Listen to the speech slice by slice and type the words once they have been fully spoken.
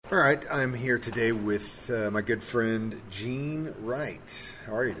All right, I'm here today with my good friend Gene Wright.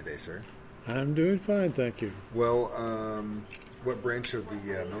 How are you today, sir? I'm doing fine, thank you. Well, what branch of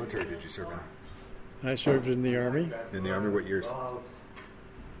the military did you serve I served in the Army. in? The Army, what years?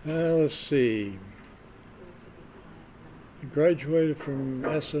 Let's see. I graduated from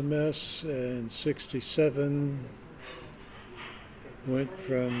SMS in '67. Went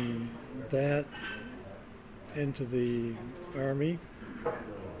from that into the Army.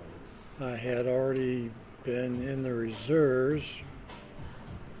 I had already been in the reserves,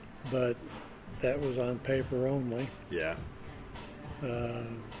 but that was on paper only. Yeah.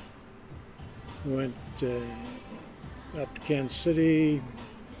 Went up to Kansas City,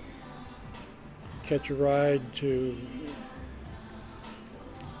 catch a ride to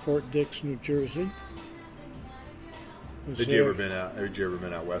Fort Dix, New Jersey. Had you ever been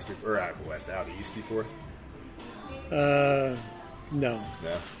out west before, or out east before? No.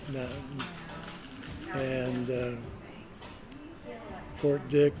 No. And Fort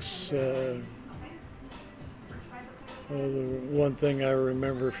Dix, the one thing I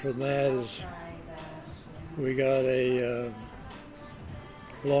remember from that is we got a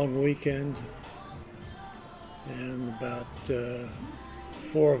long weekend, and about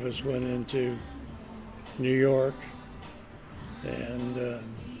 4 of us went into New York, and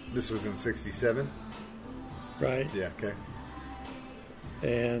This was in '67. right, Yeah. Okay.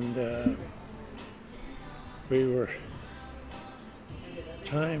 and we were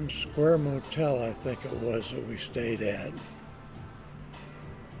Times Square Motel, I think it was, that we stayed at.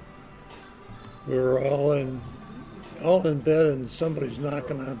 We were all in bed, and somebody's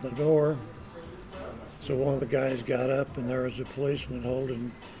knocking on the door. So one of the guys got up, and there was a policeman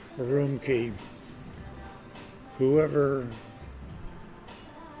holding a room key. Whoever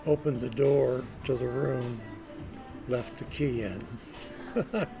opened the door to the room left the key in.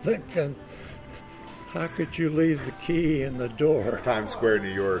 I'm thinking, how could you leave the key in the door? Times Square, New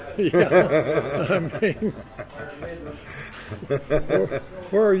York. Yeah, I mean,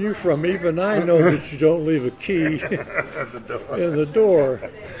 where are you from? Even I know that you don't leave a key in the door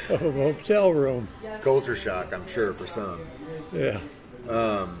of a motel room. Culture shock, I'm sure, for some. Yeah.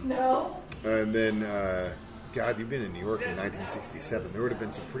 And then, God, you've been in New York in 1967. There would have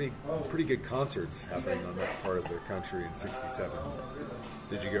been some pretty good concerts happening on that part of the country in '67.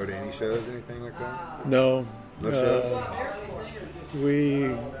 Did you go to any shows, anything like that? No. No shows?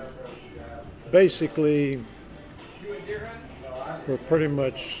 We basically were pretty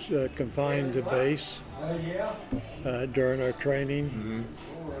much confined to base during our training.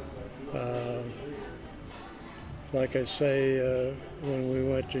 Like I say, when we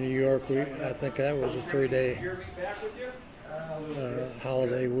went to New York, I think that was a 3-day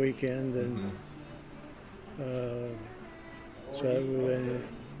holiday weekend, and so it would have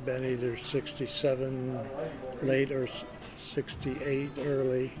been either 67 late or 68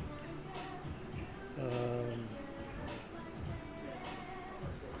 early.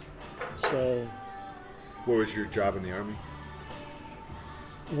 So, What was your job in the Army?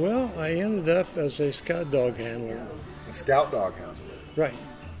 well, I ended up as a scout dog handler. A scout dog hound. Right.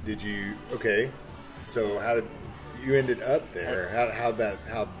 Did you? Okay. So how did you ended up there? How did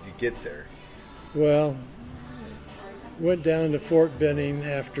you get there? Well, went down to Fort Benning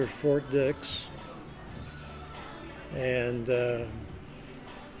after Fort Dix, and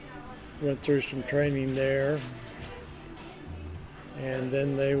went through some training there. And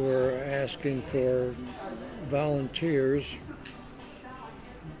then they were asking for volunteers.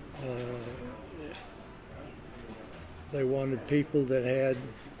 They wanted people that had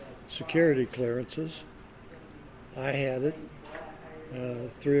security clearances. I had it.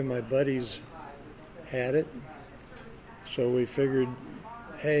 3 of my buddies had it. So we figured,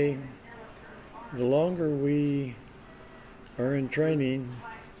 hey, the longer we are in training,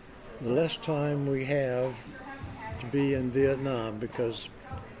 the less time we have to be in Vietnam, because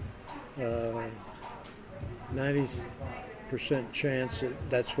 90% chance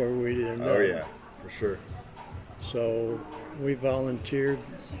that's where we'd end up. Oh yeah, for sure. So we volunteered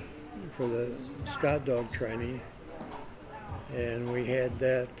for the scout dog training, and we had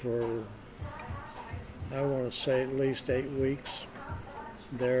that for, I want to say, at least 8 weeks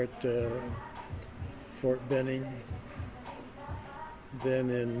there at Fort Benning.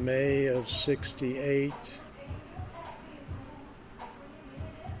 Then in May of '68,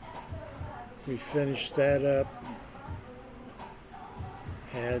 we finished that up,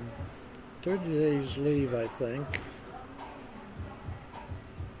 had 30 days leave, I think.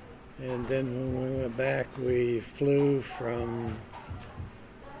 And then when we went back, we flew from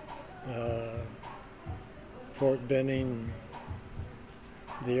Fort Benning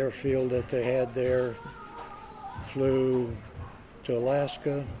the airfield that they had there, flew to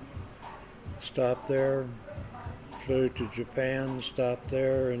Alaska, stopped there, flew to Japan, stopped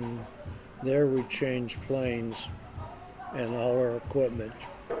there, and there we changed planes and all our equipment.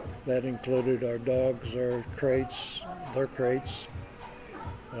 That included our dogs, our crates, their crates,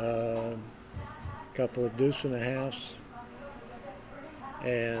 a couple of deuce and a halves,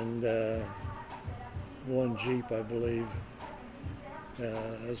 and one Jeep, I believe,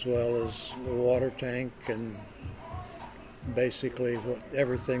 as well as a water tank and basically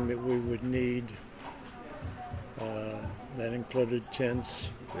everything that we would need. That included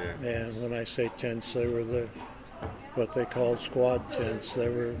tents, and when I say tents, they were what they called squad tents. They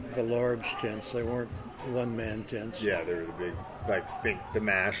were the large tents. They weren't one-man tents. Yeah, they were the big, think the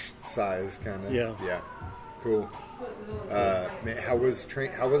MASH size kind of. Yeah. Yeah. Cool.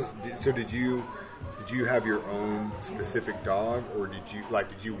 So did you have your own specific dog, or did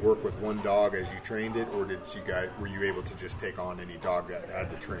you work with one dog as you trained it, or were you able to just take on any dog that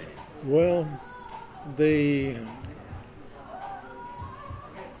had the training? Well,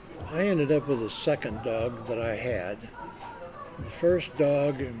 I ended up with a second dog that I had. The first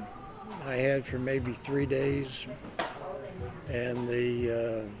dog I had for maybe 3 days, and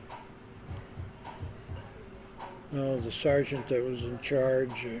the sergeant that was in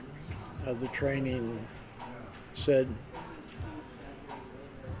charge of the training said,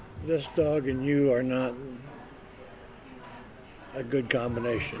 "This dog and you are not a good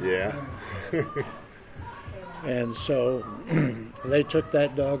combination." Yeah. And so they took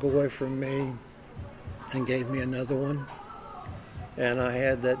that dog away from me and gave me another one. And I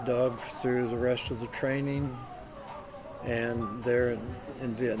had that dog through the rest of the training and there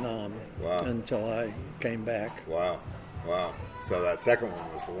in Vietnam. Wow. Until I came back. Wow. So that second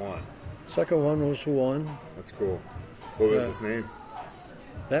one was the one. Second one was the one. That's cool. What was his name?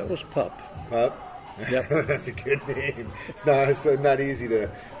 That was Pup. Pup? Yep. That's a good name. It's not easy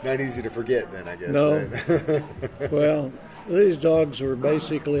to forget then, I guess. No. Right? Well, these dogs were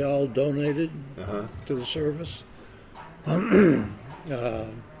basically all donated to the service. I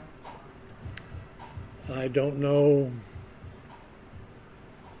don't know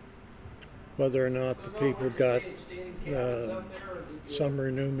whether or not the people got some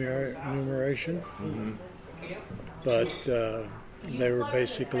remuneration, but they were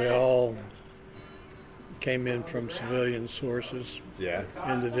basically all came in from civilian sources. Yeah.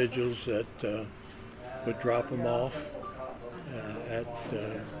 Individuals that would drop them off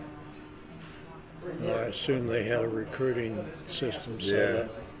I assume they had a recruiting system set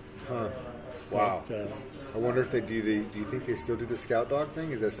up. Huh. Wow. But, I wonder if they do you think they still do the scout dog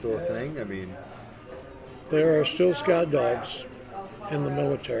thing? Is that still a thing? I mean, there are still scout dogs in the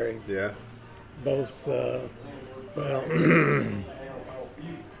military. Yeah. Both,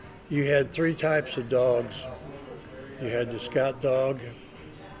 you had 3 types of dogs. You had the scout dog,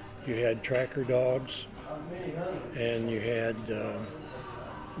 you had tracker dogs, and you had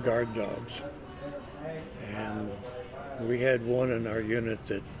guard dogs. And we had one in our unit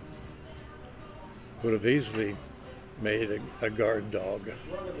that would have easily made a guard dog.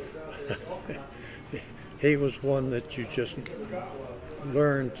 He was one that you just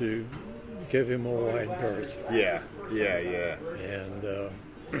learned to give him a wide berth. Yeah. And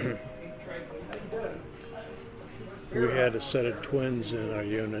we had a set of twins in our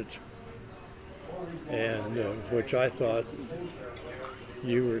unit, and which I thought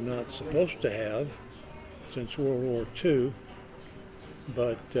you were not supposed to have since World War II,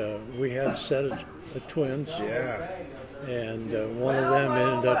 but we had a set of twins. Yeah. And one of them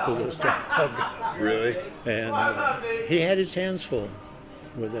ended up with this dog. Really? And he had his hands full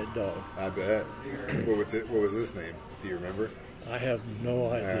with that dog. I bet. What was his name? Do you remember? I have no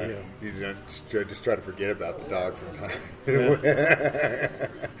idea. You just try to forget about the dog sometimes.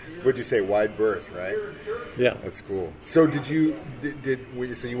 What'd you say? Wide berth, right? Yeah. That's cool. So so you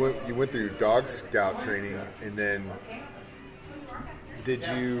went through dog scout training, and then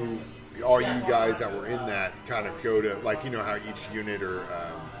all you guys that were in that kind of go to, like, you know how each unit or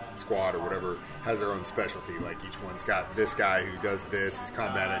squad or whatever has their own specialty, like each one's got this guy who does this, he's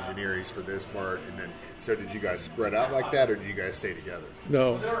combat engineer, he's for this part, and then so did you guys spread out like that, or did you guys stay together?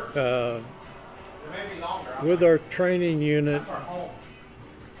 No. With our training unit,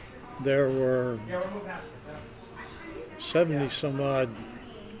 there were 70 some odd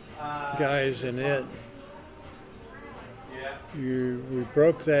guys in it. We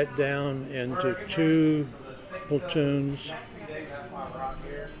broke that down into 2 platoons.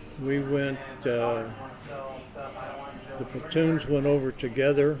 We went, the platoons went over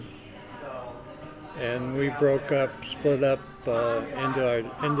together, and we split up into our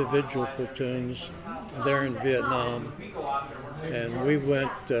individual platoons there in Vietnam. And we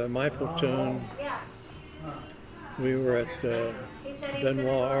went, my platoon, we were at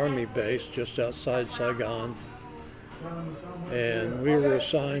Benoit Army Base just outside Saigon. And we were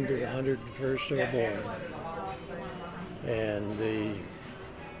assigned to the 101st Airborne. And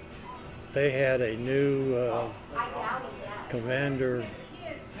they had a new commander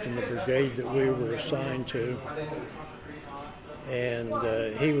in the brigade that we were assigned to, and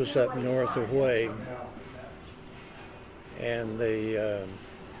he was up north of Hue, and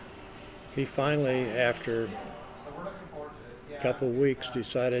he finally, after a couple of weeks,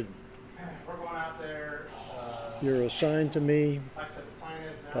 decided, "You're assigned to me,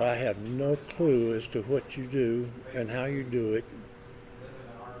 but I have no clue as to what you do and how you do it,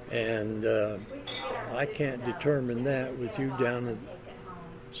 and I can't determine that with you down in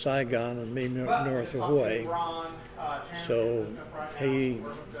Saigon and me north of Hue." So he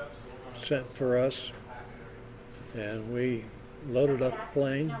sent for us, and we loaded up a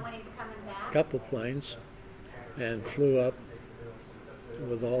plane, a couple planes, and flew up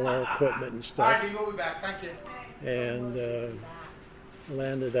with all our equipment and stuff, and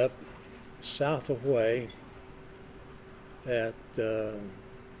landed up south of Hue at a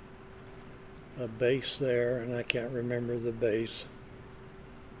base there, and I can't remember the base.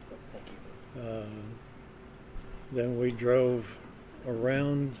 Then we drove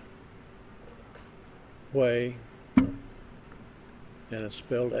around Hue, and it's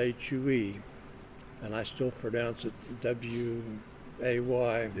spelled H-U-E, and I still pronounce it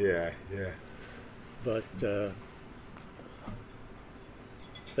W-A-Y. Yeah. But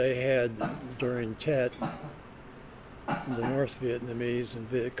they had, during Tet, the North Vietnamese and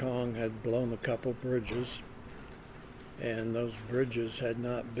Viet Cong had blown a couple bridges, and those bridges had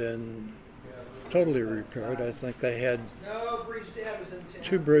not been totally repaired. I think they had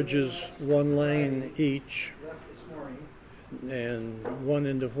 2 bridges, 1 lane each, and one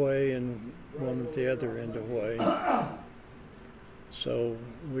into Hue and one at the other end of Hue. So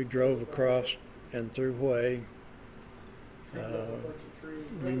we drove across and through Hue.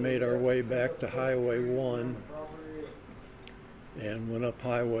 We made our way back to Highway 1 and went up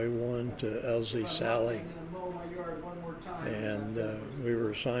Highway 1 to LZ Sally. And we were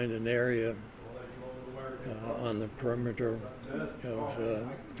assigned an area on the perimeter of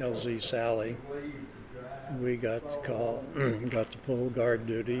LZ Sally. We got to pull guard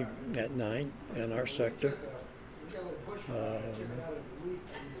duty at night in our sector.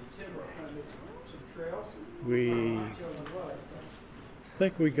 We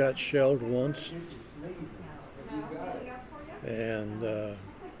think we got shelled once, and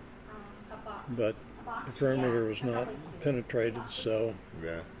but the perimeter was not penetrated, so...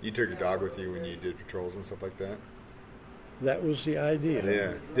 Yeah. You took your dog with you when you did patrols and stuff like that? That was the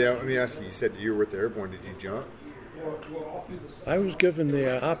idea. Yeah, let me ask you, you said you were with the Airborne, did you jump? I was given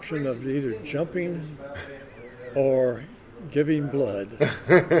the option of either jumping or giving blood.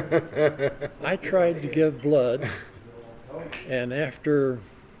 I tried to give blood, and after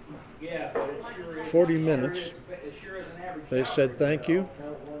 40 minutes, they said, "Thank you,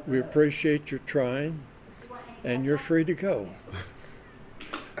 we appreciate your trying, and you're free to go."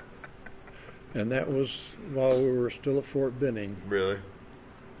 And that was while we were still at Fort Benning. Really?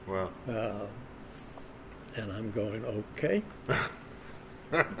 Wow. And I'm going, okay.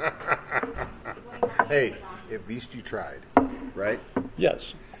 Hey, at least you tried, right?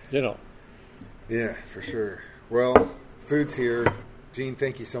 Yes, Yeah, for sure. Well, food's here. Gene,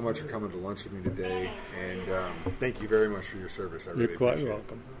 thank you so much for coming to lunch with me today, and thank you very much for your service. I really You're quite appreciate it.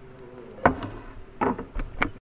 welcome.